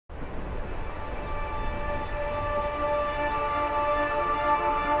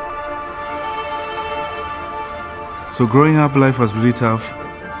So growing up, life was really tough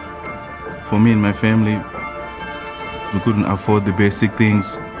for me and my family. We couldn't afford the basic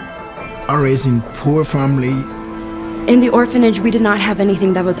things. I raised in poor family. In the orphanage, we did not have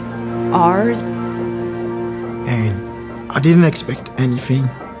anything that was ours. And I didn't expect anything.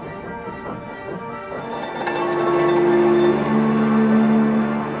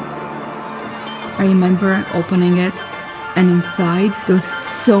 I remember opening it, and inside there was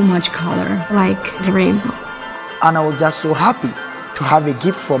so much color. Like the rainbow. And I was just so happy to have a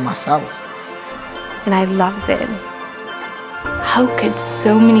gift for myself. And I loved it. How could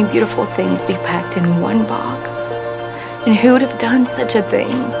so many beautiful things be packed in one box? And who would have done such a thing?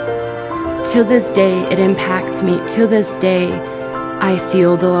 To this day, it impacts me. To this day, I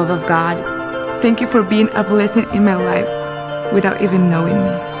feel the love of God. Thank you for being a blessing in my life without even knowing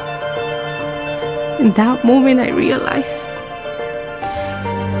me. In that moment, I realized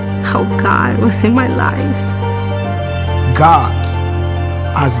how God was in my life. God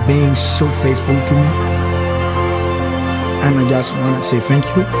has been so faithful to me. And I just want to say thank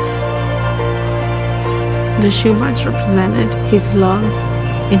you. The shoebox represented His love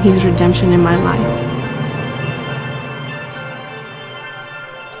and His redemption in my life.